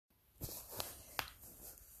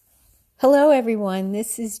Hello, everyone.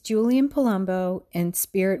 This is Julian Palumbo and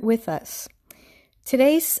Spirit with Us.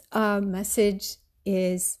 Today's message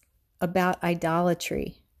is about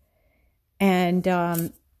idolatry.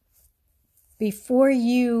 And before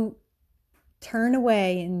you turn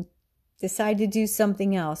away and decide to do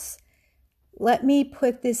something else, let me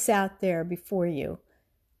put this out there before you.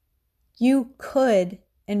 You could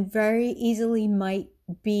and very easily might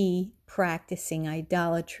be practicing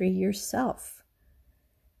idolatry yourself.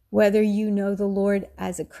 Whether you know the Lord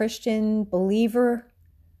as a Christian believer,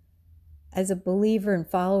 as a believer and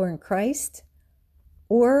follower in Christ,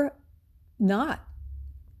 or not,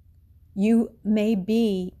 you may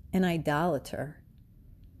be an idolater.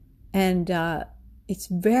 And it's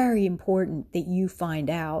very important that you find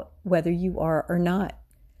out whether you are or not,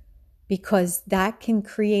 because that can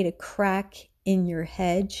create a crack in your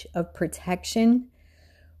hedge of protection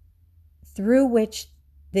through which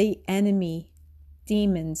the enemy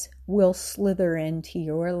demons will slither into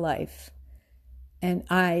your life. And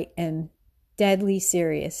I am deadly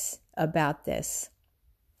serious about this.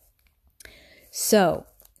 So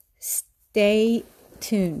stay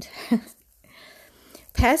tuned.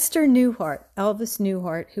 Pastor Newhart, Elvis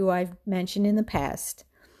Newhart, who I've mentioned in the past,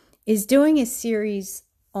 is doing a series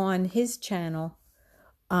on his channel,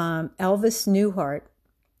 Elvis Newhart,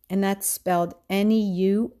 and that's spelled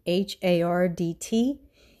Neuhardt.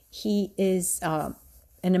 He is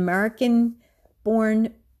an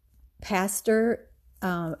American-born pastor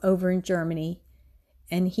over in Germany,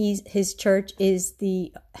 and his church is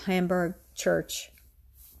the Hamburg Church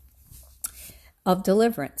of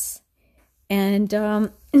Deliverance. And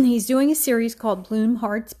he's doing a series called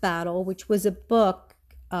Blumhardt's Battle, which was a book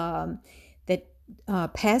that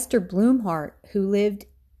Pastor Blumhardt, who lived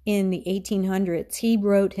in the 1800s, he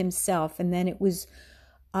wrote himself, and then it was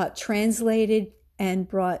translated and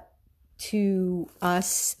brought to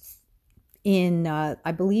us in,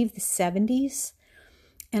 I believe, the 70s.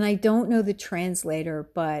 And I don't know the translator,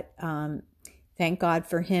 but thank God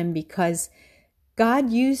for him, because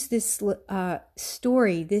God used this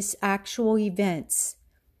story, this actual events.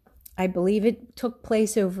 I believe it took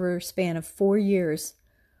place over a span of 4 years,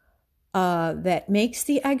 that makes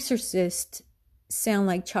The Exorcist sound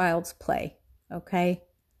like child's play, okay?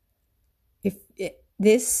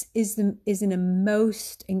 This is a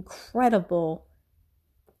most incredible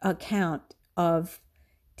account of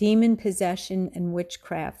demon possession and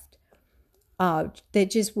witchcraft that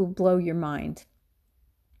just will blow your mind.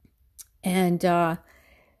 And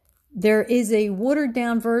there is a watered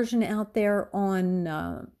down version out there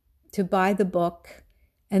on to buy the book,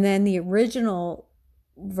 and then the original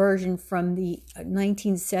version from the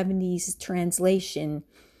 1970s translation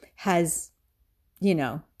has,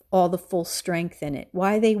 all the full strength in it.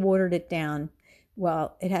 Why they watered it down?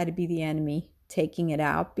 Well, it had to be the enemy taking it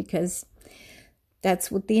out, because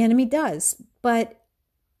that's what the enemy does. But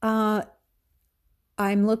I'm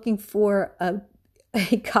looking for a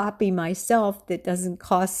copy myself that doesn't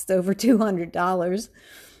cost over $200.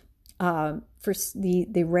 For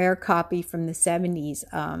the rare copy from the 70s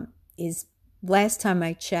is, last time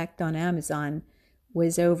I checked on Amazon,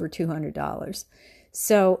 was over $200.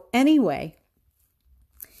 So anyway,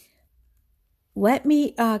 let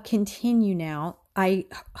me continue now. I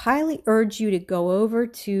highly urge you to go over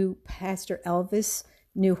to Pastor Elvis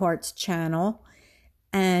Newhart's channel,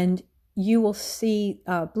 and you will see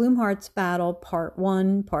Blumhardt's Battle, Part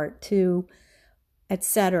 1, Part 2,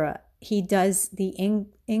 etc. He does the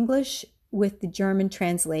English with the German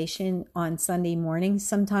translation on Sunday mornings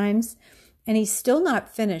sometimes, and he's still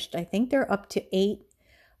not finished. I think they're up to 8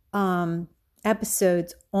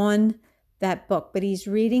 episodes on that book, but he's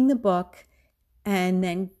reading the book and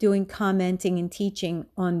then doing commenting and teaching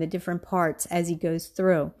on the different parts as he goes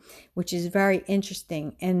through, which is very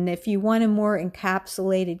interesting. And if you want a more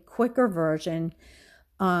encapsulated, quicker version,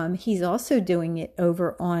 he's also doing it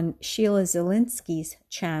over on Sheila Zielinski's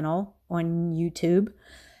channel on YouTube,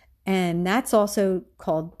 and that's also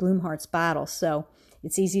called Blumhardt's Battle. So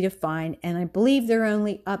it's easy to find, and I believe they're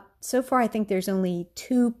only up, so far I think there's only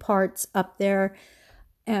 2 parts up there,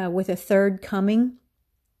 with a third coming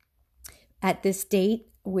at this date,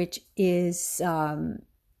 which is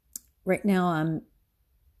right now I'm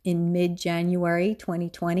in mid-January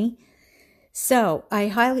 2020. So I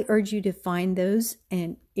highly urge you to find those,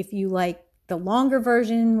 and if you like the longer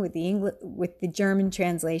version with the German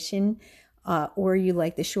translation, or you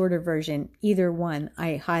like the shorter version, either one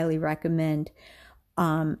I highly recommend.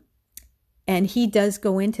 And he does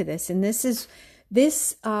go into this, and this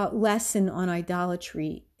lesson on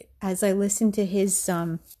idolatry, as I listened to his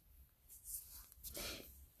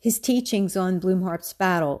his teachings on Blumhardt's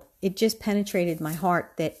battle, it just penetrated my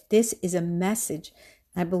heart that this is a message.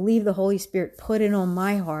 I believe the Holy Spirit put it on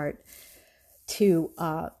my heart to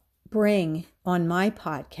bring on my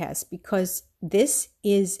podcast, because this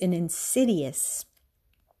is an insidious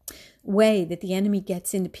way that the enemy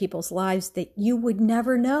gets into people's lives that you would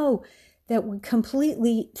never know, that would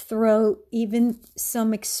completely throw even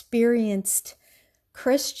some experienced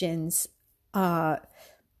Christians.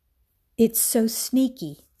 It's so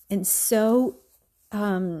sneaky and so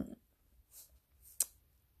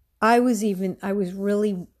I was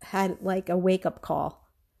really had like a wake-up call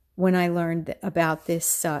when I learned about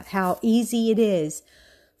this, how easy it is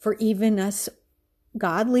for even us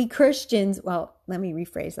godly Christians. Well, let me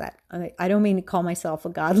rephrase that. I don't mean to call myself a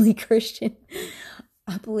godly Christian.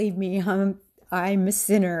 Believe me, I'm a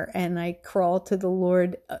sinner, and I crawl to the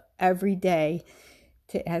Lord every day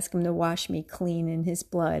to ask him to wash me clean in his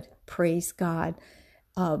blood. Praise God.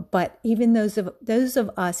 But even those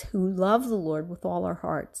of us who love the Lord with all our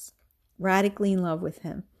hearts, radically in love with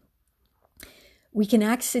him, we can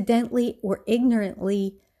accidentally or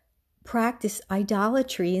ignorantly practice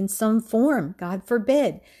idolatry in some form. God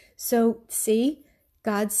forbid. So see,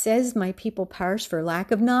 God says my people perish for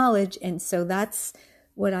lack of knowledge. And so that's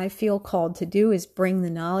what I feel called to do, is bring the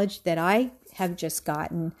knowledge that I have just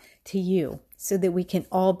gotten to you so that we can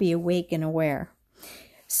all be awake and aware.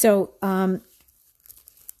 So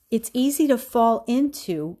it's easy to fall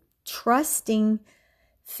into trusting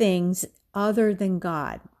things other than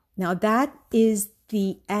God. Now that is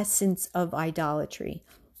the essence of idolatry.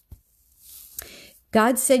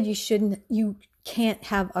 God said you can't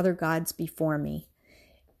have other gods before me.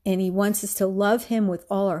 And he wants us to love him with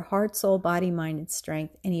all our heart, soul, body, mind, and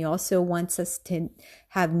strength. And he also wants us to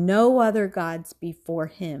have no other gods before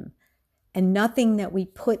him, and nothing that we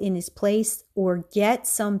put in his place or get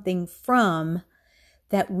something from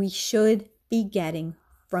that we should be getting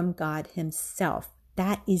from God himself.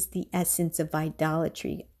 That is the essence of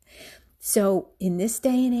idolatry. So in this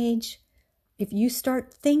day and age, if you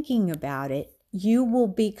start thinking about it, you will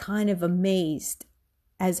be kind of amazed,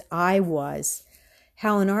 as I was,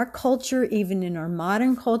 how in our culture, even in our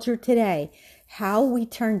modern culture today, how we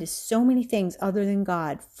turn to so many things other than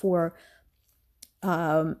God for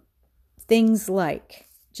things like,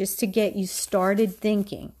 just to get you started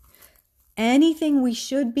thinking, anything we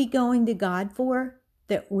should be going to God for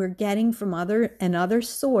that we're getting from another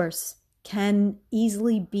source can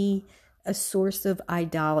easily be a source of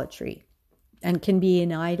idolatry and can be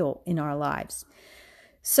an idol in our lives.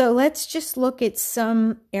 So let's just look at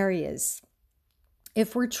some areas.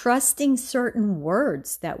 If we're trusting certain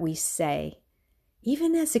words that we say,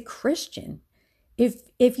 even as a Christian,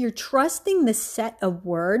 if you're trusting the set of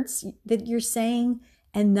words that you're saying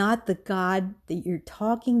and not the God that you're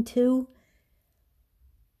talking to,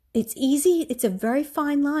 it's easy. It's a very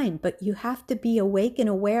fine line, but you have to be awake and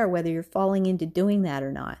aware whether you're falling into doing that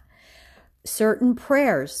or not. Certain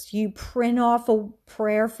prayers, you print off a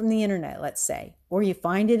prayer from the internet, let's say, or you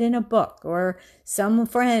find it in a book, or some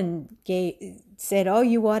friend said, oh,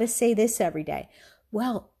 you ought to say this every day.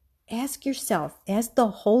 Well, ask yourself, ask the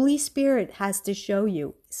Holy Spirit has to show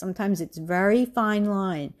you. Sometimes it's very fine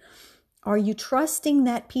line. Are you trusting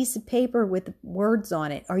that piece of paper with words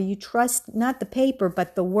on it? Are you not the paper,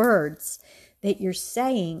 but the words that you're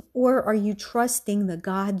saying? Or are you trusting the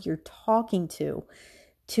God you're talking to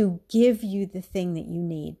give you the thing that you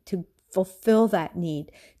need, to fulfill that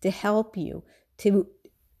need, to help you?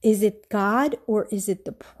 Is it God or is it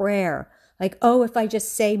the prayer? Like, oh, if I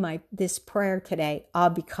just say this prayer today,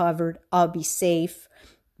 I'll be covered, I'll be safe.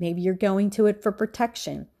 Maybe you're going to it for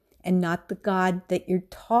protection and not the God that you're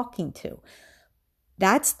talking to.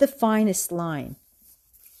 That's the finest line.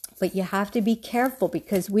 But you have to be careful,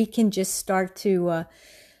 because we can just start to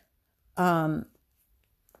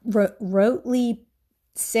rotely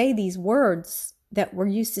say these words that we're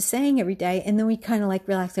used to saying every day, and then we kind of like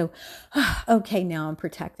relax, go, okay, now I'm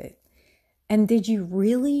protected. And did you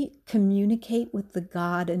really communicate with the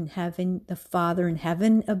God in heaven, the Father in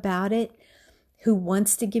heaven, about it, who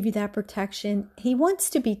wants to give you that protection? He wants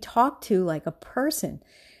to be talked to like a person,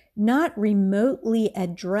 not remotely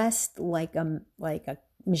addressed like a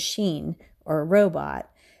machine or a robot,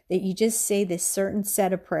 that you just say this certain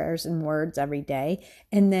set of prayers and words every day,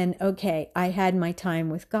 and then, okay, I had my time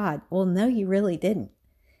with God. Well, no, you really didn't.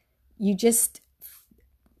 You just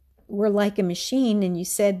were like a machine, and you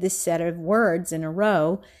said this set of words in a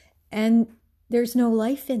row, and there's no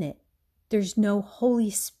life in it. There's no Holy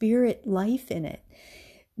Spirit life in it.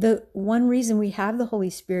 The one reason we have the Holy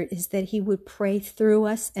Spirit is that he would pray through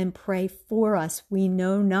us and pray for us. We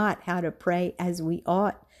know not how to pray as we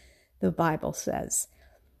ought, the Bible says.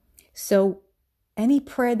 So any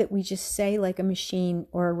prayer that we just say like a machine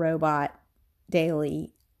or a robot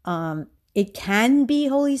daily, it can be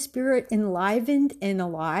Holy Spirit enlivened and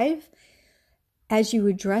alive as you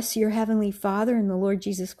address your Heavenly Father and the Lord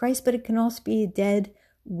Jesus Christ, but it can also be a dead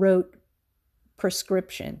rote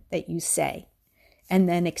prescription that you say and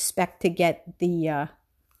then expect to get the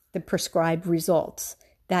prescribed results.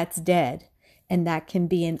 That's dead, and that can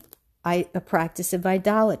be a practice of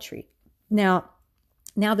idolatry. Now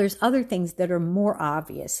there's other things that are more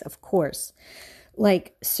obvious, of course,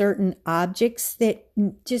 like certain objects that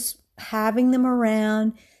just having them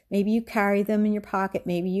around. Maybe you carry them in your pocket.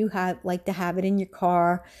 Maybe you like to have it in your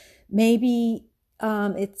car. Maybe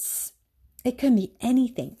it can be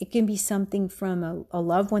anything. It can be something from a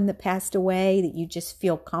loved one that passed away that you just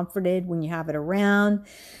feel comforted when you have it around.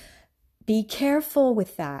 Be careful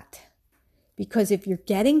with that, because if you're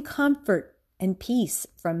getting comfort and peace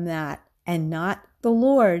from that and not the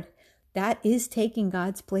Lord, that is taking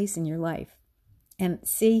God's place in your life. And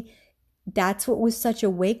see, that's what was such a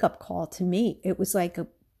wake-up call to me. It was like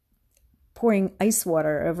pouring ice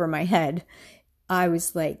water over my head. I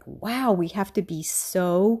was like, wow, we have to be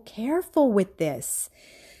so careful with this.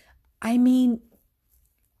 I mean,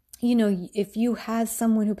 you know, if you have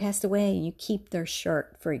someone who passed away and you keep their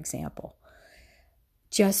shirt, for example,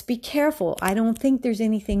 just be careful. I don't think there's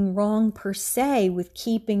anything wrong per se with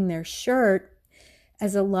keeping their shirt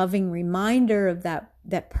as a loving reminder of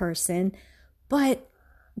that person, but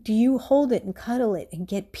do you hold it and cuddle it and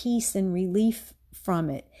get peace and relief from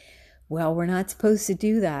it? Well, we're not supposed to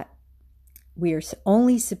do that. We are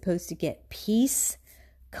only supposed to get peace,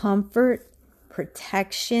 comfort,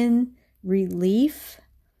 protection, relief,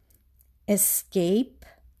 escape,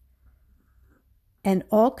 and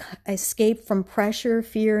all escape from pressure,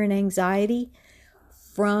 fear, and anxiety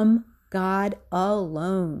from God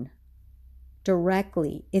alone,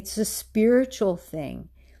 directly. It's a spiritual thing.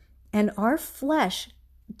 And our flesh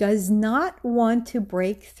does not want to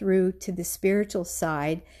break through to the spiritual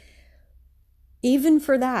side. Even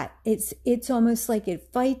for that, it's almost like it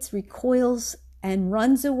fights, recoils, and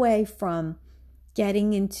runs away from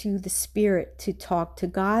getting into the spirit to talk to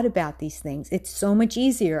God about these things. It's so much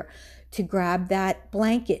easier to grab that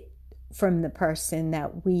blanket from the person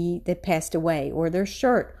that passed away, or their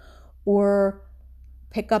shirt, or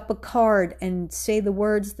pick up a card and say the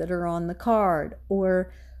words that are on the card.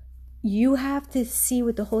 Or you have to see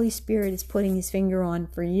what the Holy Spirit is putting his finger on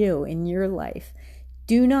for you in your life.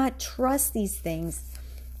 Do not trust these things.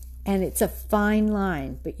 And it's a fine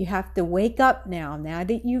line, but you have to wake up now. Now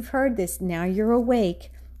that you've heard this, now you're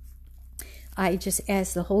awake. I just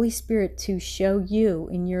ask the Holy Spirit to show you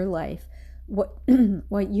in your life what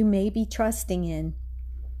you may be trusting in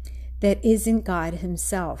that isn't God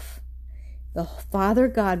himself. The Father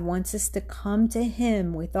God wants us to come to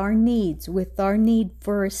him with our needs, with our need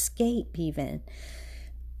for escape even.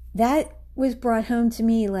 That was brought home to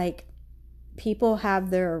me, like people have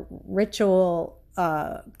their ritual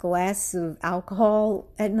glass of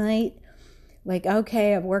alcohol at night. Like,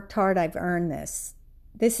 okay, I've worked hard, I've earned this.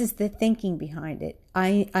 This is the thinking behind it.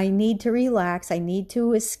 I need to relax. I need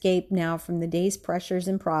to escape now from the day's pressures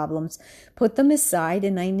and problems. Put them aside,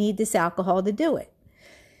 and I need this alcohol to do it.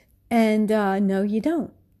 And no, you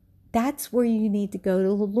don't. That's where you need to go to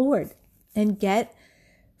the Lord and get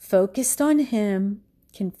focused on him.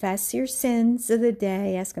 Confess your sins of the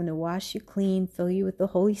day. Ask him to wash you clean, fill you with the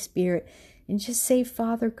Holy Spirit, and just say,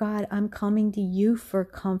 Father God, I'm coming to you for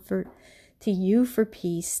comfort, to you for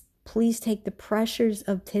peace. Please take the pressures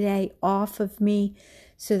of today off of me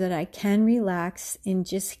so that I can relax and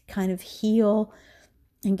just kind of heal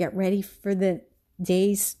and get ready for the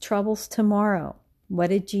day's troubles tomorrow. What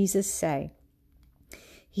did Jesus say?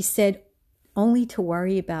 He said only to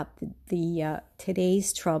worry about the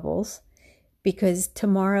today's troubles, because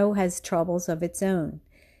tomorrow has troubles of its own.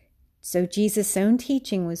 So Jesus' own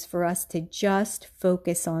teaching was for us to just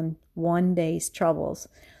focus on one day's troubles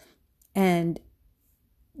and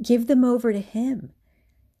give them over to him.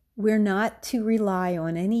 We're not to rely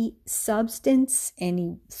on any substance,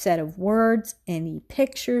 any set of words, any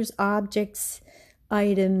pictures, objects,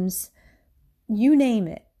 items, you name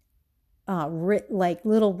it. Like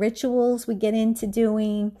little rituals we get into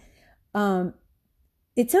doing.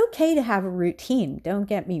 It's okay to have a routine, don't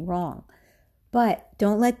get me wrong. But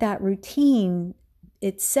don't let that routine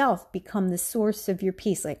itself become the source of your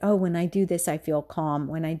peace. Like, oh, when I do this, I feel calm.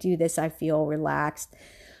 When I do this, I feel relaxed.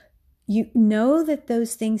 You know that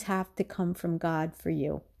those things have to come from God for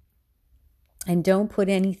you. And don't put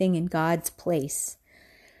anything in God's place.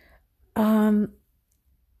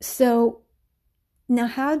 So now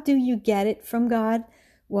how do you get it from God?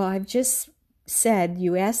 Well, I've just said,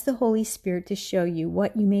 you ask the Holy Spirit to show you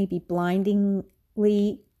what you may be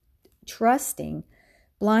blindly trusting,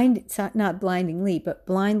 not blindingly, but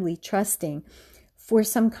blindly trusting for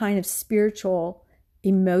some kind of spiritual,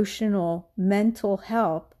 emotional, mental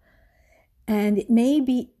help. And it may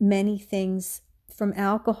be many things, from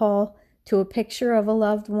alcohol to a picture of a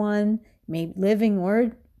loved one, maybe living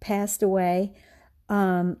or passed away,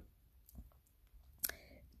 to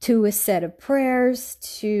a set of prayers,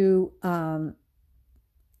 to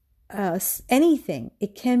anything.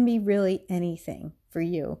 It can be really anything for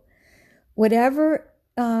you. Whatever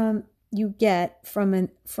you get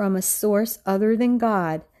from a source other than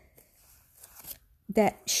God,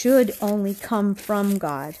 that should only come from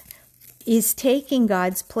God, is taking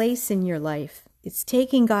God's place in your life. It's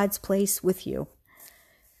taking God's place with you.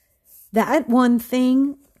 That one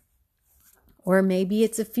thing, or maybe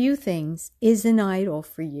it's a few things, is an idol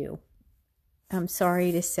for you. I'm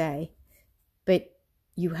sorry to say, but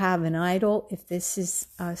you have an idol if this is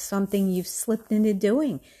something you've slipped into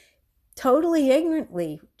doing. Totally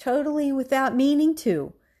ignorantly, totally without meaning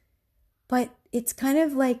to. But it's kind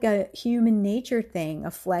of like a human nature thing,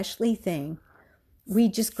 a fleshly thing. We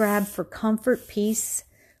just grab for comfort, peace,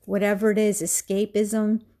 whatever it is,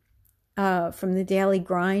 escapism from the daily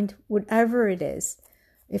grind, whatever it is.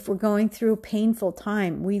 If we're going through a painful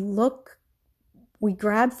time, we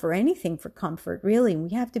grab for anything for comfort, really.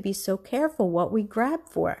 We have to be so careful what we grab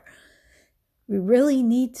for. We really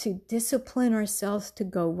need to discipline ourselves to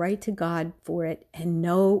go right to God for it and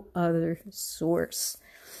no other source.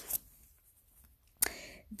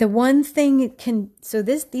 The one thing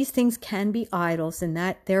these things can be idols, and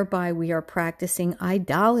that thereby we are practicing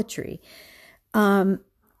idolatry.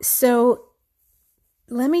 So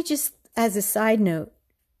let me just, as a side note,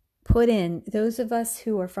 put in, those of us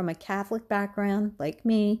who are from a Catholic background, like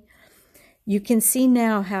me, you can see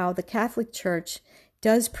now how the Catholic Church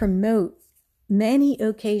does promote many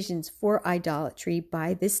occasions for idolatry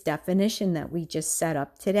by this definition that we just set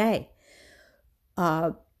up today.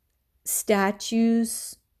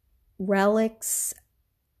 Statues, relics,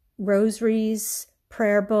 rosaries,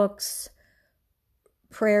 prayer books,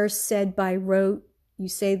 prayers said by rote. You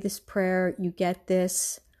say this prayer, you get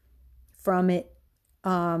this from it.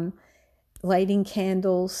 Lighting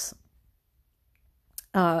candles,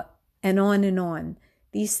 and on and on.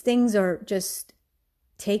 These things are just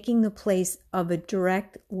taking the place of a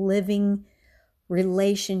direct living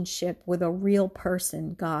relationship with a real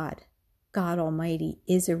person. God Almighty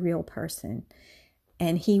is a real person,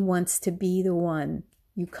 and He wants to be the one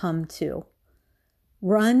you come to.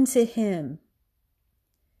 Run to Him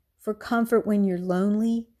for comfort when you're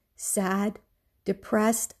lonely, sad,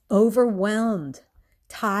 depressed, overwhelmed,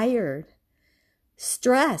 tired,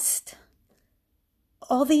 stressed.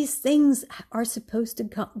 All these things are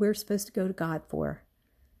we're supposed to go to God for.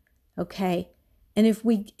 Okay? And if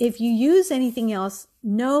you use anything else,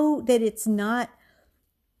 know that it's not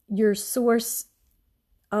your source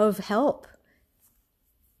of help.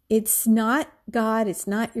 It's not God, it's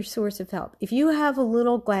not your source of help. If you have a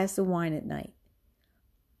little glass of wine at night,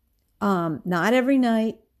 not every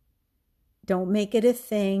night, don't make it a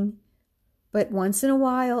thing, but once in a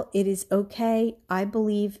while, it is okay. I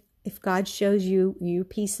believe if God shows you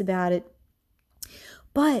peace about it.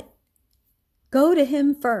 But go to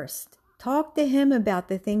Him first. Talk to Him about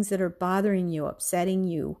the things that are bothering you, upsetting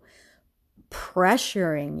you,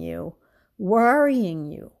 pressuring you, worrying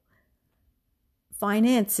you.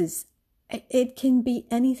 Finances. It can be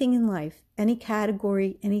anything in life, any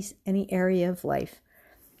category, any area of life.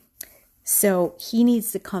 So He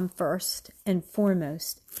needs to come first and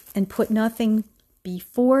foremost and put nothing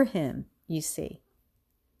before Him, you see.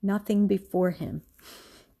 Nothing before Him.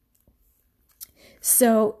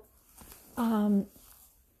 So in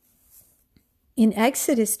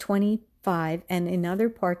Exodus 25 and in other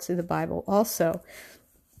parts of the Bible also,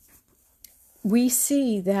 we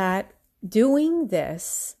see that doing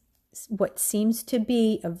this, what seems to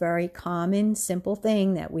be a very common, simple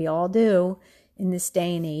thing that we all do in this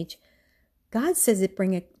day and age, God says it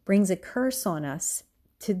brings a curse on us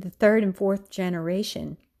to the third and fourth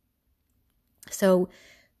generation. So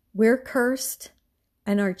we're cursed,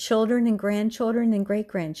 and our children and grandchildren and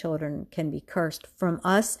great-grandchildren can be cursed from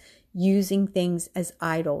us using things as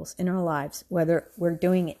idols in our lives, whether we're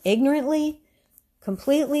doing it ignorantly,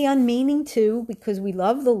 completely unmeaning to, because we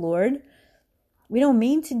love the Lord. We don't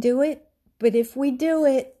mean to do it, but if we do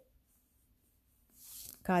it,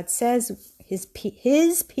 God says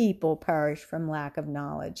his people perish from lack of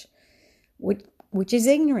knowledge, which is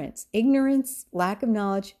ignorance. Ignorance, lack of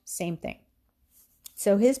knowledge, same thing.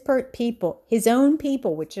 So his people, his own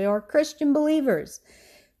people, which are Christian believers,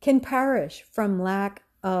 can perish from lack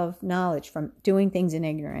of knowledge, from doing things in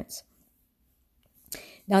ignorance.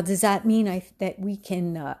 Now, does that mean that we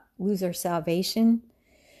can lose our salvation?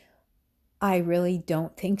 I really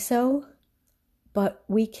don't think so. But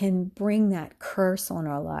we can bring that curse on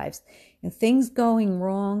our lives. And things going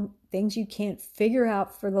wrong, things you can't figure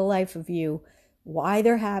out for the life of you, why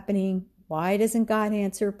they're happening, why doesn't God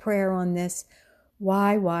answer prayer on this,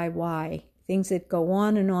 why? Things that go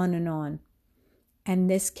on and on and on. And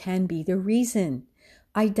this can be the reason.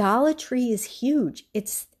 Idolatry is huge.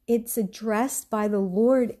 It's addressed by the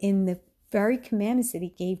Lord in the very commandments that he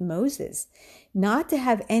gave Moses, not to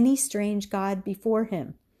have any strange god before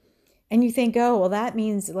him. And you think, oh, well, that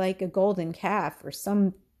means like a golden calf or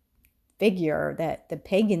some figure that the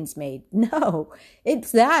pagans made. No,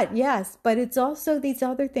 it's that, yes, but it's also these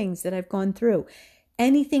other things that I've gone through.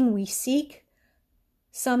 Anything we seek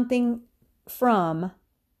something from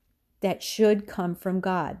that should come from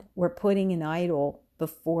God, we're putting an idol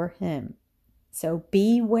before him. So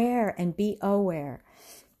beware and be aware.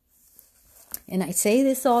 And I say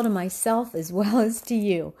this all to myself as well as to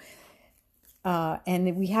you.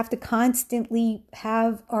 And we have to constantly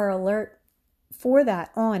have our alert for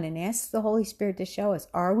that on and ask the Holy Spirit to show us,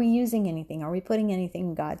 are we using anything? Are we putting anything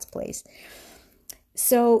in God's place?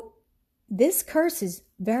 So this curse is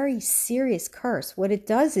very serious curse. What it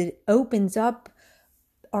does, it opens up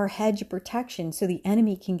our hedge of protection so the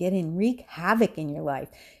enemy can get in, wreak havoc in your life.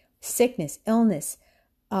 Sickness, illness,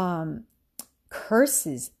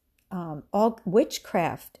 curses, all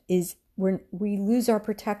witchcraft is when we lose our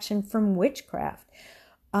protection from witchcraft.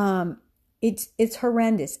 It's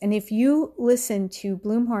horrendous. And if you listen to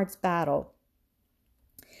Bloomhart's Battle,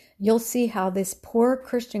 you'll see how this poor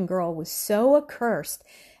Christian girl was so accursed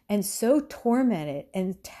and so tormented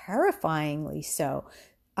and terrifyingly so.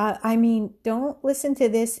 I mean, don't listen to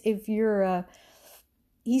this if you're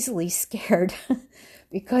easily scared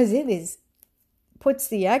because it puts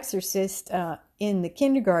The Exorcist in the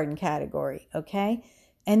kindergarten category, okay?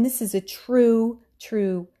 And this is a true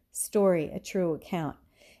story, a true account.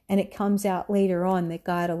 And it comes out later on that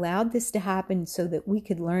God allowed this to happen so that we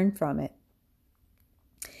could learn from it.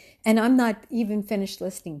 And I'm not even finished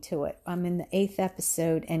listening to it. I'm in the 8th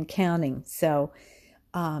episode and counting. So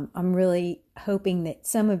I'm really hoping that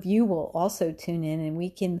some of you will also tune in and we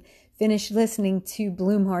can finish listening to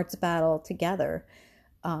Bloomhart's Battle together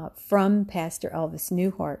from Pastor Elvis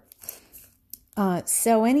Newhart.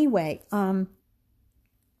 So anyway,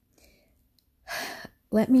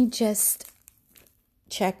 let me just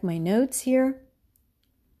check my notes here.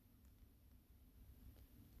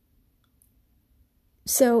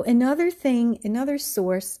 So another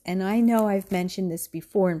source, and I know I've mentioned this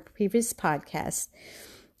before in previous podcasts,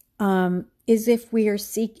 is if we are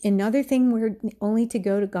another thing we're only to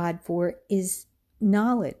go to God for is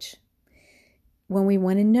knowledge. When we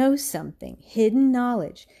want to know something, hidden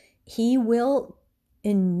knowledge, he will,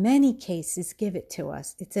 in many cases, give it to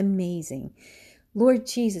us. It's amazing. Lord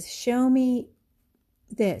Jesus, show me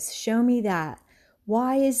this, show me that.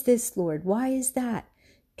 Why is this, Lord? Why is that?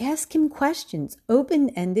 Ask him questions,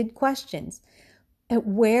 open-ended questions. If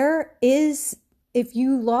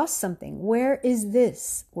you lost something, where is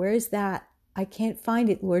this? Where is that? I can't find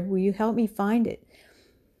it, Lord. Will you help me find it?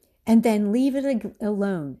 And then leave it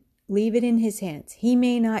alone. Leave it in his hands. He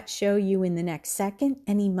may not show you in the next second,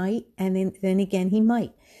 and he might, and then again, he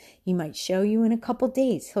might. He might show you in a couple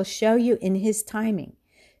days. He'll show you in his timing.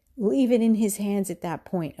 Leave it in his hands at that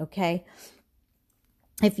point, okay?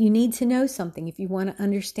 If you need to know something, if you want to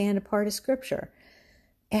understand a part of Scripture,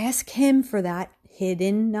 ask him for that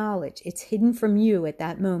hidden knowledge. It's hidden from you at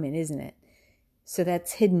that moment, isn't it? So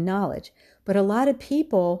that's hidden knowledge. But a lot of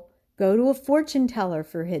people go to a fortune teller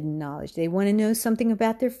for hidden knowledge. They want to know something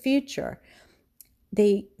about their future.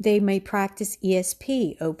 They may practice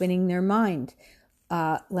ESP, opening their mind.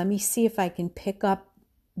 Let me see if I can pick up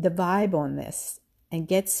the vibe on this and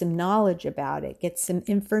get some knowledge about it, get some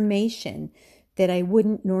information that I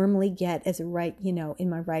wouldn't normally get as in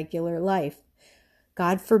my regular life.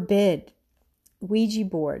 God forbid, Ouija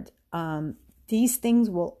board. These things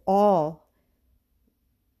will all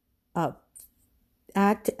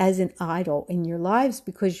act as an idol in your lives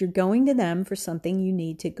because you're going to them for something you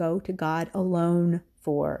need to go to God alone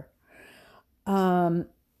for.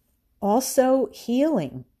 Also,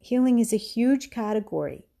 healing. Healing is a huge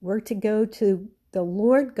category. We're to go to the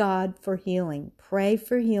Lord God for healing. Pray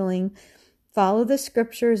for healing. Follow the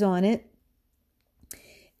scriptures on it.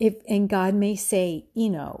 And God may say, he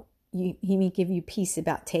may give you peace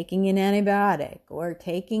about taking an antibiotic or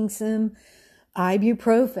taking some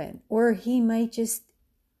ibuprofen, or he might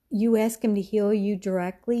you ask him to heal you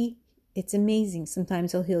directly, It's amazing.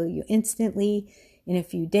 Sometimes he'll heal you instantly in a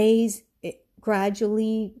few days,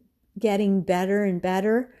 gradually getting better and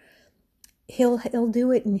better. He'll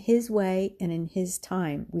do it in his way and in his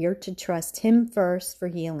time. We are to trust him first for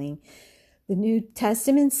healing. The New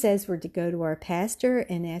Testament says we're to go to our pastor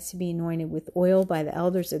and ask to be anointed with oil by the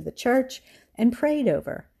elders of the church and prayed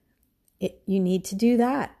over. You need to do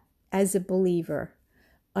that as a believer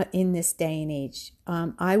in this day and age.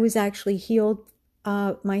 I was actually healed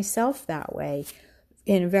myself that way,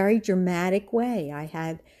 in a very dramatic way.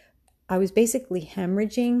 I was basically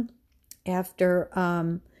hemorrhaging after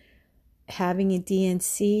having a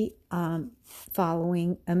DNC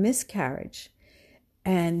following a miscarriage,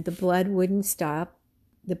 and the blood wouldn't stop,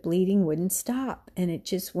 the bleeding wouldn't stop, and it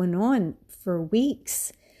just went on for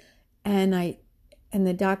weeks. And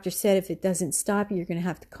the doctor said, if it doesn't stop, you're going to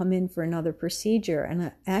have to come in for another procedure.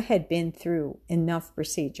 And I had been through enough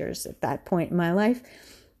procedures at that point in my life.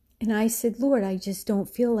 And I said, Lord, I just don't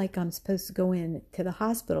feel like I'm supposed to go in to the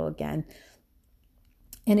hospital again.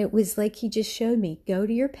 And it was like he just showed me, go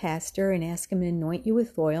to your pastor and ask him to anoint you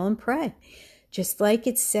with oil and pray. Just like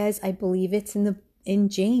it says, I believe it's in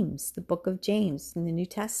James, the book of James in the New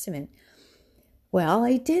Testament. Well,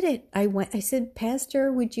 I did it. I said,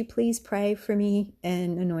 Pastor, would you please pray for me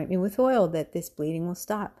and anoint me with oil that this bleeding will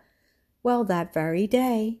stop? Well, that very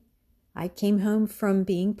day, I came home from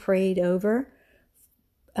being prayed over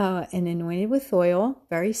and anointed with oil,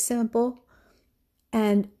 very simple.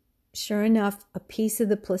 And sure enough, a piece of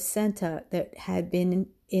the placenta that had been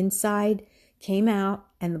inside came out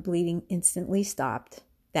and the bleeding instantly stopped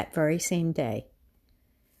that very same day.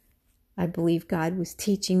 I believe God was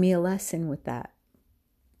teaching me a lesson with that.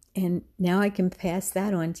 And now I can pass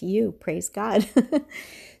that on to you. Praise God.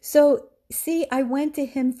 So, see, I went to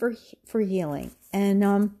him for healing.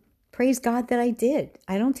 And praise God that I did.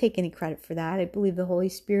 I don't take any credit for that. I believe the Holy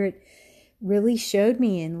Spirit really showed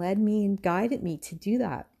me and led me and guided me to do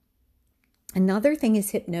that. Another thing is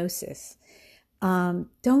hypnosis.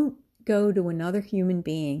 Don't go to another human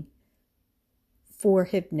being for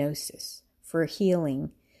hypnosis, for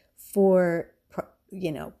healing, for,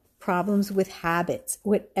 problems with habits,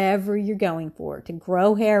 whatever you're going for, to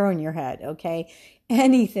grow hair on your head, okay?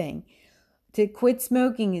 Anything. To quit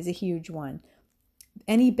smoking is a huge one.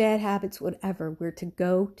 Any bad habits, whatever, we're to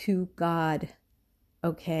go to God,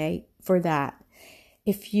 okay, for that.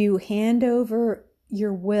 If you hand over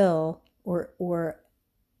your will or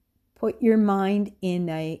put your mind in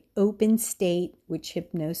an open state, which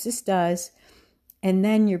hypnosis does, and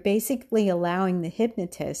then you're basically allowing the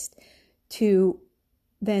hypnotist to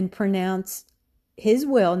then pronounce his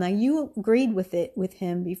will. Now, you agreed with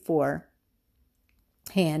him beforehand,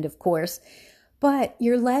 of course, but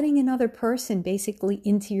you're letting another person basically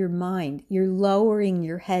into your mind. You're lowering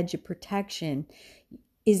your hedge of protection.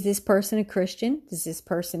 Is this person a Christian? Does this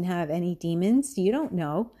person have any demons? You don't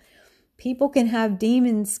know. People can have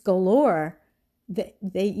demons galore that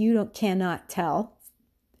you cannot tell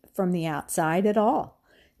from the outside at all.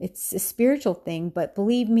 It's a spiritual thing, but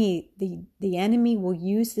believe me, the enemy will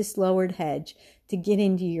use this lowered hedge to get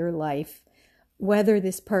into your life. Whether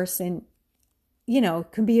this person,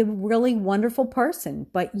 can be a really wonderful person,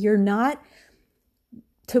 but you're not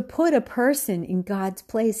to put a person in God's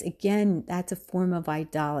place. Again, that's a form of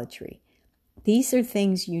idolatry. These are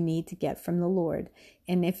things you need to get from the Lord.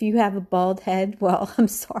 And if you have a bald head, well, I'm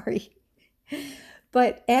sorry.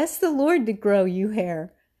 But ask the Lord to grow you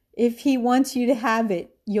hair. If he wants you to have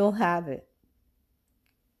it, you'll have it.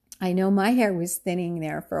 I know my hair was thinning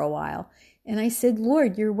there for a while. And I said,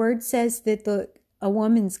 Lord, your word says that a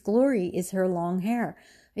woman's glory is her long hair.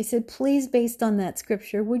 I said, please, based on that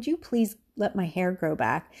scripture, would you please let my hair grow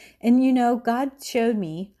back? And God showed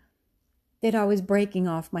me that I was breaking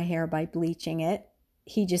off my hair by bleaching it.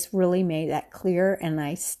 He just really made that clear, and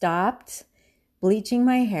I stopped bleaching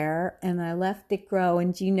my hair and I left it grow.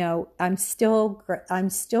 And I'm still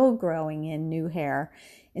growing in new hair.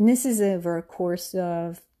 And this is over a course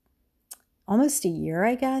of almost a year,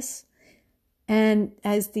 I guess. And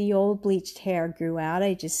as the old bleached hair grew out,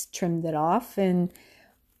 I just trimmed it off, and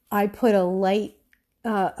I put a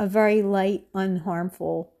very light,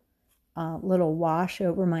 unharmful little wash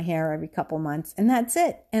over my hair every couple months, and that's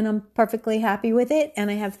it. And I'm perfectly happy with it, and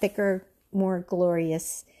I have thicker, more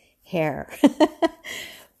glorious hair.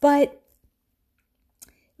 But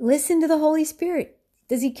listen to the Holy Spirit.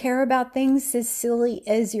 Does he care about things as silly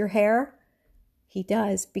as your hair? He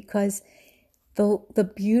does, because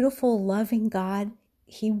the beautiful, loving God,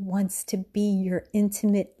 He wants to be your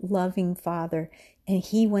intimate, loving Father, and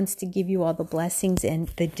He wants to give you all the blessings and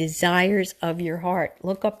the desires of your heart.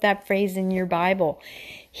 Look up that phrase in your Bible.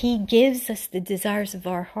 He gives us the desires of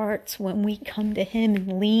our hearts when we come to Him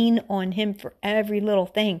and lean on Him for every little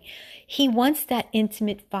thing. He wants that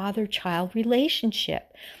intimate father-child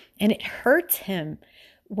relationship, and it hurts Him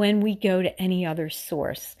when we go to any other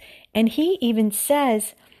source. And He even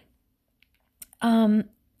says,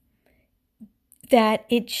 that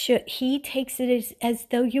He takes it as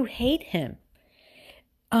though you hate Him.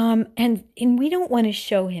 And we don't want to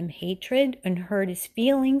show Him hatred and hurt His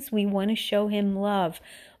feelings. We want to show Him love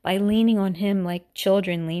by leaning on Him like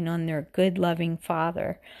children lean on their good, loving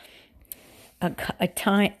Father. A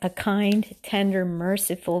kind, tender,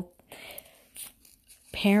 merciful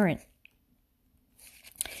parent.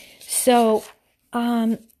 So,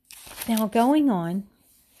 now going on,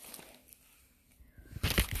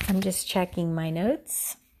 I'm just checking my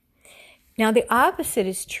notes. Now, the opposite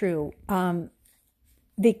is true. Now,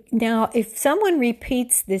 if someone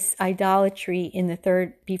repeats this idolatry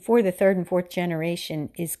before the third and fourth generation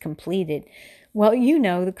is completed, well,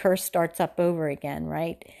 the curse starts up over again,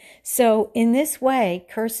 right? So, in this way,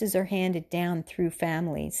 curses are handed down through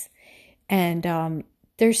families. And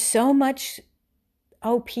there's so much,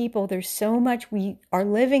 there's so much we are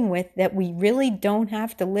living with that we really don't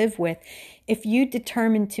have to live with. If you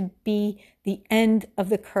determine to be the end of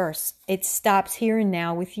the curse, it stops here and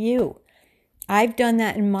now with you. I've done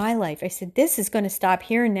that in my life. I said, this is going to stop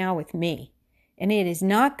here and now with me. And it is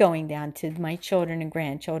not going down to my children and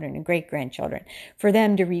grandchildren and great-grandchildren for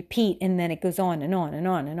them to repeat, and then it goes on and on and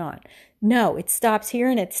on and on. No, it stops here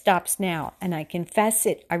and it stops now. And I confess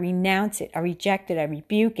it, I renounce it, I reject it, I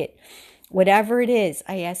rebuke it. Whatever it is,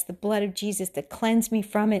 I ask the blood of Jesus to cleanse me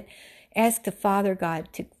from it. Ask the Father God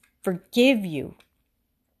to forgive you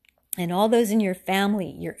and all those in your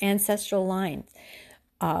family, your ancestral lines,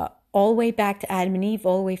 all the way back to Adam and Eve,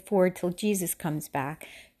 all the way forward till Jesus comes back.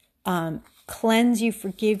 Cleanse you,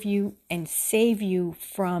 forgive you, and save you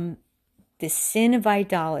from the sin of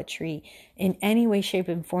idolatry in any way, shape,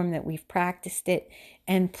 and form that we've practiced it.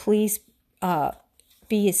 And please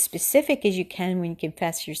be as specific as you can when you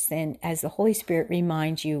confess your sin, as the Holy Spirit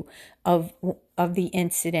reminds you of the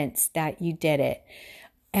incidents that you did it.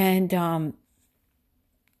 And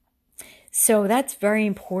so that's very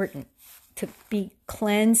important, to be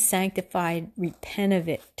cleansed, sanctified, repent of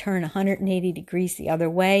it, turn 180 degrees the other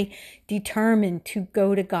way, determined to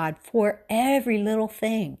go to God for every little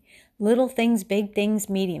thing. Little things, big things,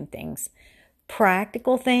 medium things,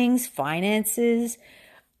 practical things, finances,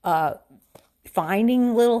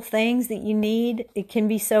 finding little things that you need. It can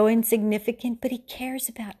be so insignificant, but He cares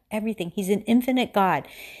about everything. He's an infinite God.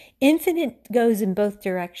 Infinite goes in both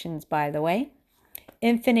directions, by the way.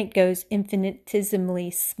 Infinite goes infinitesimally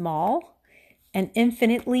small and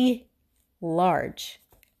infinitely large.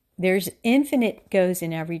 There's infinite goes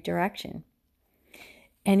in every direction.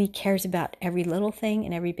 And He cares about every little thing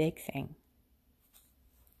and every big thing.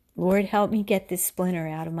 Lord, help me get this splinter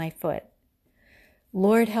out of my foot.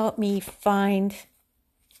 Lord, help me find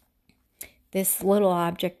this little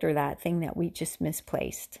object or that thing that we just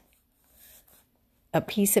misplaced. A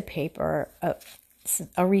piece of paper,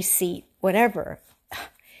 a receipt, whatever.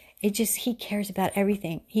 He cares about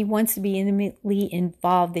everything. He wants to be intimately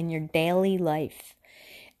involved in your daily life.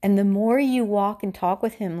 And the more you walk and talk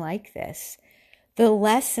with Him like this, the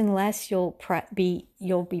less and less you'll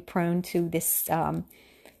be prone to this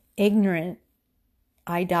ignorant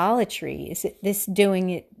idolatry. Is it this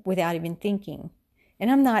doing it without even thinking?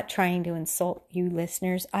 And I'm not trying to insult you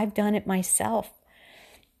listeners. I've done it myself.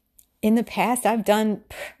 In the past, I've done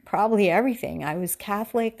probably everything. I was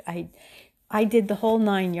Catholic. I did the whole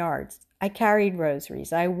 9 yards. I carried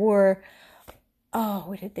rosaries. I wore,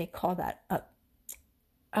 what did they call that?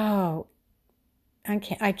 I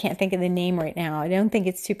can't think of the name right now. I don't think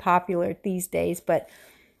it's too popular these days, but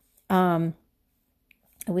it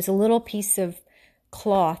was a little piece of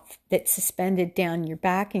cloth that suspended down your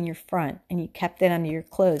back and your front, and you kept it under your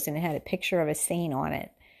clothes, and it had a picture of a saint on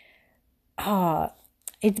it. I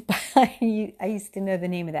used to know the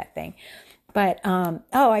name of that thing. But,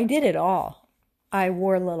 I did it all. I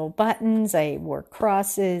wore little buttons. I wore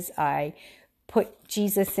crosses. I put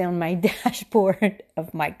Jesus on my dashboard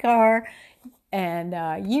of my car. And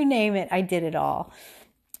you name it, I did it all.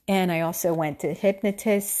 And I also went to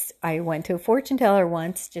hypnotists. I went to a fortune teller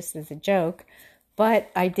once, just as a joke.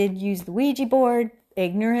 But I did use the Ouija board,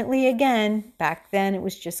 ignorantly again. Back then, it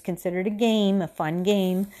was just considered a game, a fun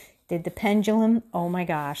game. Did the pendulum. Oh my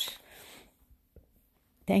gosh.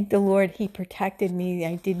 Thank the Lord He protected me.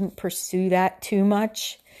 I didn't pursue that too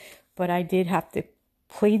much, but I did have to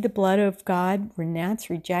plead the blood of God, renounce,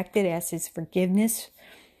 reject it, ask his forgiveness,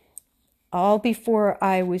 all before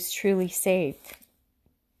I was truly saved.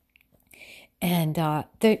 And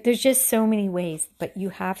there's just so many ways, but you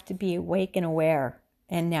have to be awake and aware,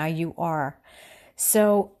 and now you are.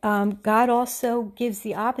 So God also gives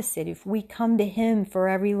the opposite. If we come to him for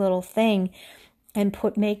every little thing and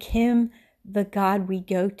make him the God we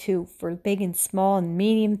go to for big and small and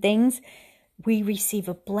medium things, we receive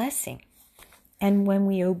a blessing. And when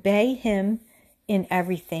we obey him in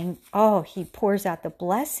everything, he pours out the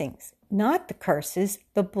blessings, not the curses,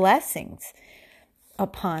 the blessings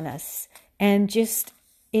upon us. And just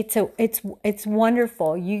it's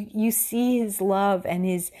wonderful. You see his love and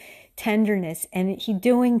his tenderness, and he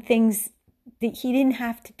doing things that he didn't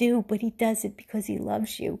have to do, but he does it because he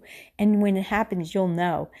loves you. And when it happens, you'll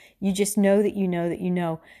know. You just know that you know that you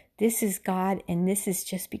know this is God, and this is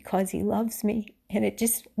just because he loves me. And it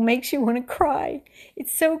just makes you want to cry.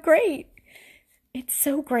 It's so great. It's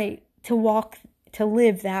so great to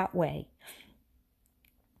live that way.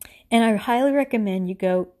 And I highly recommend you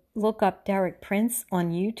go look up Derek Prince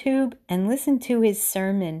on YouTube and listen to his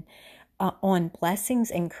sermon on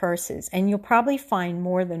blessings and curses. And you'll probably find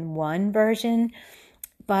more than one version,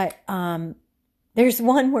 but there's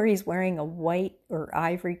one where he's wearing a white or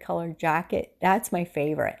ivory colored jacket. That's my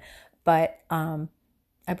favorite. But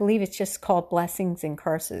I believe it's just called Blessings and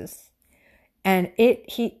Curses. And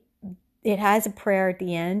it has a prayer at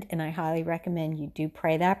the end, and I highly recommend you do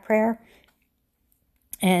pray that prayer.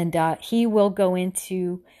 And he will go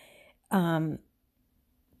into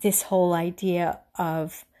this whole idea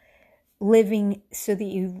of living so that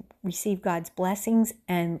you receive God's blessings,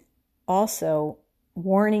 and also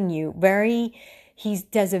warning you. He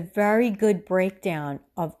does a very good breakdown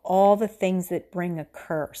of all the things that bring a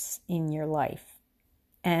curse in your life.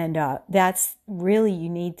 And that's really, you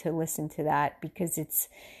need to listen to that, because it's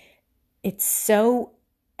so,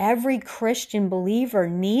 every Christian believer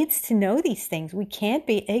needs to know these things. We can't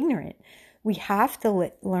be ignorant. We have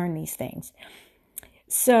to learn these things.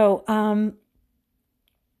 So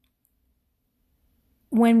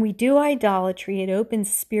when we do idolatry, it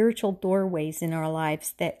opens spiritual doorways in our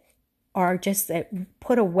lives that are just that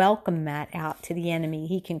put a welcome mat out to the enemy.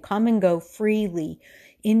 He can come and go freely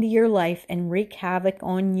into your life and wreak havoc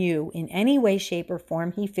on you in any way, shape, or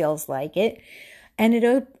form he feels like it. And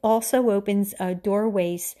it also opens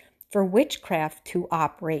doorways for witchcraft to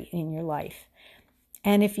operate in your life.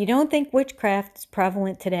 And if you don't think witchcraft is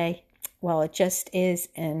prevalent today, well, it just is,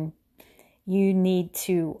 and you need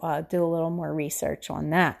to do a little more research on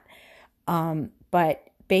that. But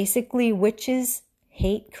basically, witches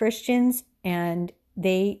hate Christians, and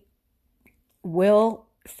they will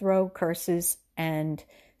throw curses and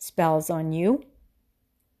spells on you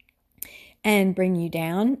and bring you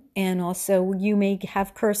down. And also, you may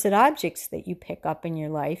have cursed objects that you pick up in your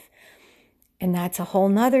life. And that's a whole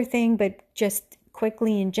nother thing, but just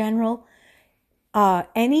quickly in general,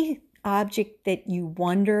 any object that you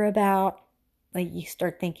wonder about, like you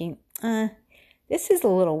start thinking, this is a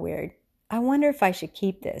little weird. I wonder if I should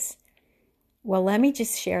keep this. Well, let me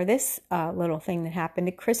just share this little thing that happened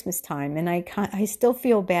at Christmas time. And I still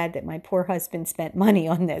feel bad that my poor husband spent money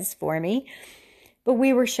on this for me. But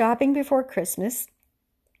we were shopping before Christmas,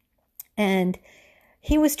 and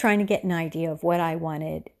he was trying to get an idea of what I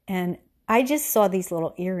wanted. And I just saw these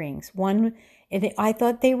little earrings. I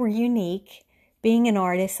thought they were unique. Being an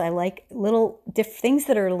artist, I like little things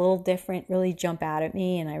that are a little different, really jump out at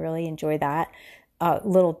me, and I really enjoy that.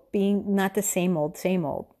 Being not the same old, same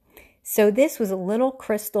old. So this was a little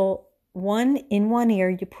crystal. In one ear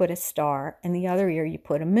you put a star, and the other ear you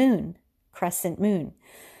put a moon, crescent moon.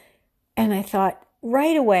 And I thought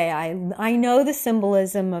right away, I know the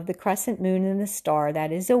symbolism of the crescent moon and the star.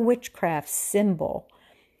 That is a witchcraft symbol.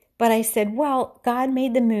 But I said, well, God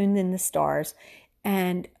made the moon and the stars,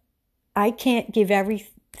 and I can't give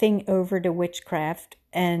everything over to witchcraft.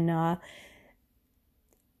 And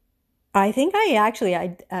I think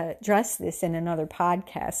I addressed this in another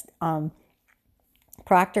podcast.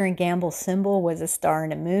 Procter & Gamble's symbol was a star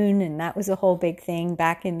and a moon, and that was a whole big thing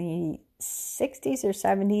back in the 60s or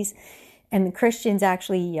 70s. And the Christians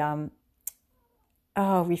actually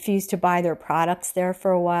refused to buy their products there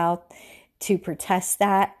for a while to protest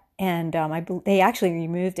that. And they actually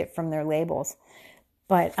removed it from their labels.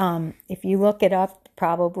 But if you look it up,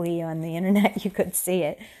 probably on the internet, you could see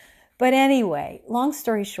it. But anyway, long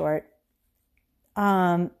story short,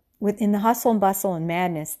 within the hustle and bustle and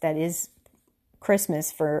madness that is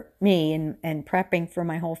Christmas for me and prepping for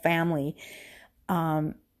my whole family,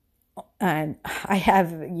 and I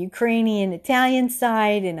have Ukrainian, Italian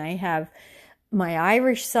side, and I have my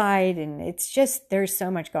Irish side, and it's just, there's so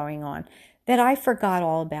much going on that I forgot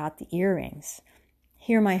all about the earrings.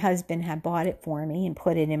 Here my husband had bought it for me and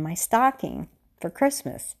put it in my stocking for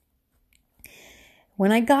Christmas.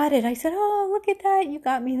 When I got it, I said, oh, look at that. You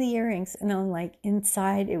got me the earrings. And I'm like,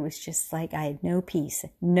 inside, it was just like I had no peace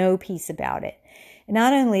about it. And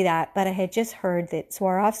not only that, but I had just heard that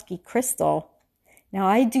Swarovski crystal, now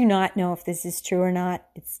I do not know if this is true or not.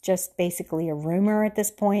 It's just basically a rumor at this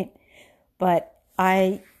point. But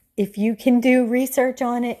if you can do research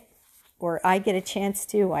on it, or I get a chance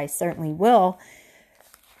to, I certainly will.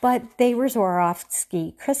 But they were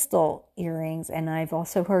Swarovski crystal earrings. And I've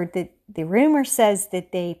also heard that the rumor says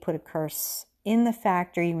that they put a curse in the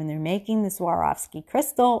factory when they're making the Swarovski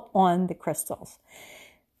crystal on the crystals.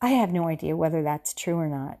 I have no idea whether that's true or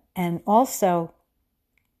not. And also,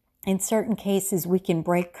 in certain cases, we can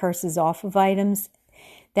break curses off of items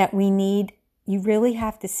that we need. You really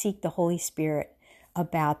have to seek the Holy Spirit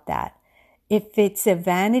about that. If it's a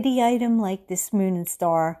vanity item like this moon and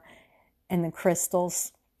star and the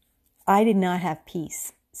crystals, I did not have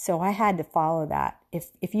peace. So I had to follow that.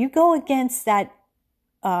 If you go against that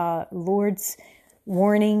Lord's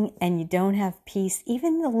warning and you don't have peace,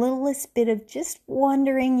 even the littlest bit of just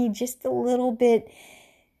wondering, you just a little bit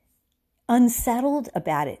unsettled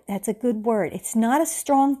about it. That's a good word. It's not a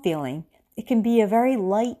strong feeling. It can be a very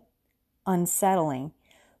light unsettling.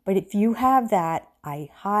 But if you have that, I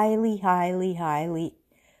highly, highly, highly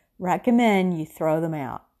recommend you throw them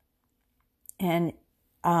out. And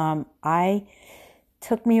I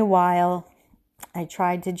took me a while. I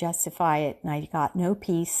tried to justify it and I got no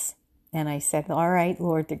peace. And I said, all right,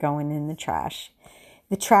 Lord, they're going in the trash.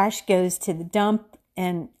 The trash goes to the dump,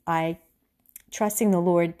 and I trusting the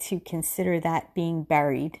Lord to consider that being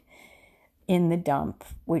buried in the dump,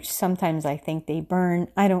 which sometimes I think they burn.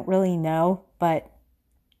 I don't really know, but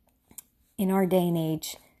in our day and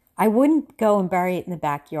age, I wouldn't go and bury it in the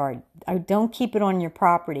backyard. I don't keep it on your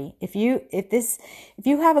property. If you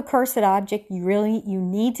have a cursed object, you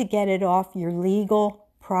need to get it off your legal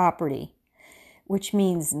property, which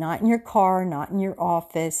means not in your car, not in your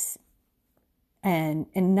office, and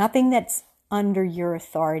nothing that's under your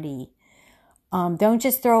authority. Don't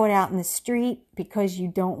just throw it out in the street because you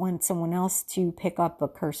don't want someone else to pick up a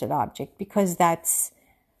cursed object, because that's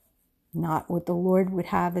not what the Lord would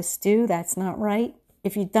have us do. That's not right.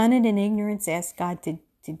 If you've done it in ignorance, ask God to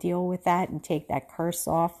deal with that and take that curse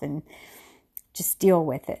off and just deal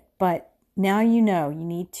with it. But now you know you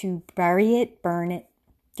need to bury it, burn it,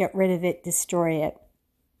 get rid of it, destroy it.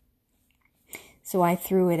 So I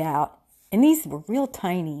threw it out. And these were real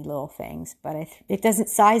tiny little things, but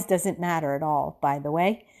size doesn't matter at all, by the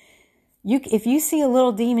way. If you see a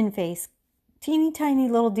little demon face, teeny tiny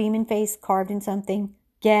little demon face carved in something,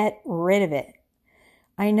 get rid of it.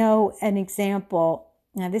 I know an example,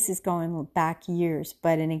 now this is going back years,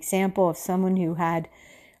 but an example of someone who had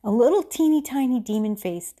a little teeny tiny demon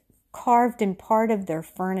face carved in part of their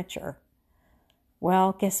furniture.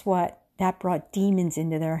 Well, guess what? That brought demons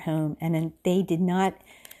into their home, and then they did not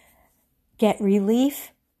get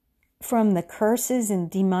relief from the curses and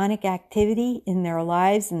demonic activity in their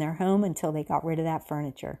lives, in their home, until they got rid of that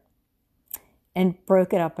furniture and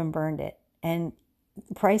broke it up and burned it. And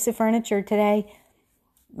the price of furniture today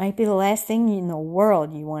might be the last thing in the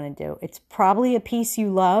world you want to do. It's probably a piece you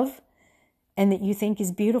love and that you think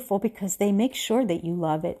is beautiful because they make sure that you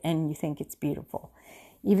love it and you think it's beautiful.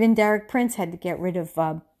 Even Derek Prince had to get rid of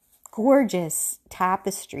gorgeous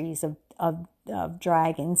tapestries of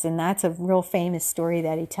dragons, and that's a real famous story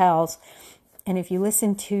that he tells. And if you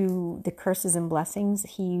listen to the Curses and Blessings,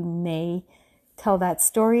 he may tell that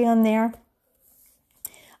story on there.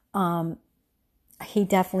 He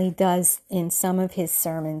definitely does in some of his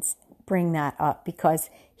sermons bring that up,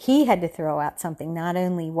 because he had to throw out something. Not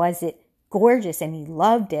only was it gorgeous and he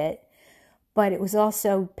loved it, but it was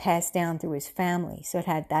also passed down through his family. So it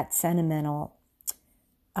had that sentimental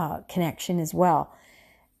connection as well.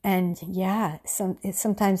 And yeah,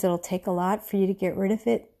 sometimes it'll take a lot for you to get rid of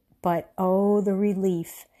it, but oh, the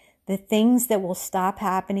relief, the things that will stop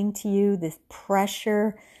happening to you, the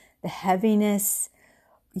pressure, the heaviness,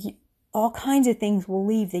 all kinds of things will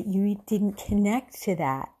leave that you didn't connect to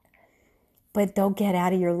that. But they'll get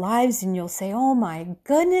out of your lives and you'll say, oh my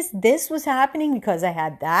goodness, this was happening because I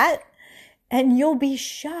had that. And you'll be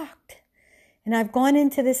shocked. And I've gone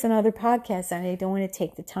into this in other podcasts, and I don't want to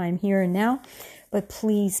take the time here and now, but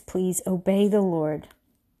please, please obey the Lord.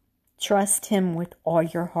 Trust Him with all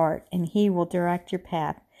your heart, and He will direct your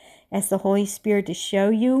path. Ask the Holy Spirit to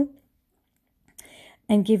show you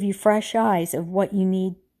and give you fresh eyes of what you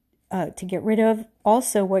need to get rid of.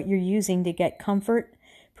 Also, what you're using to get comfort,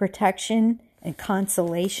 protection, and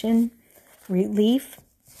consolation, reliefs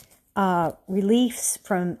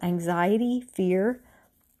from anxiety, fear,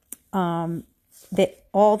 that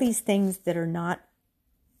all these things that are not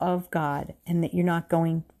of God and that you're not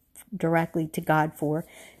going directly to God for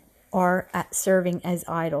are serving as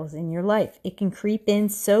idols in your life. It can creep in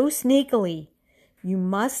so sneakily. You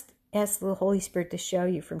must ask the Holy Spirit to show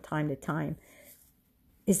you from time to time,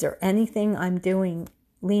 is there anything I'm doing,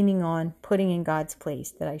 leaning on, putting in God's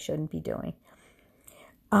place that I shouldn't be doing?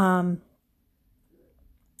 All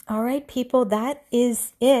right, people, that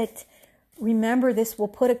is it. Remember, this will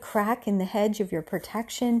put a crack in the hedge of your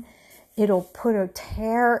protection. It'll put a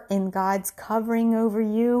tear in God's covering over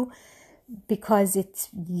you, because it's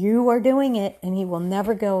you are doing it, and he will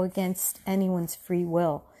never go against anyone's free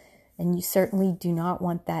will. And you certainly do not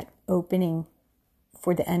want that opening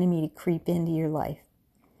for the enemy to creep into your life.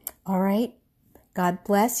 All right. God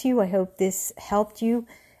bless you. I hope this helped you.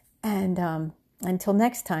 And until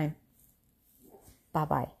next time,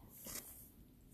 bye-bye.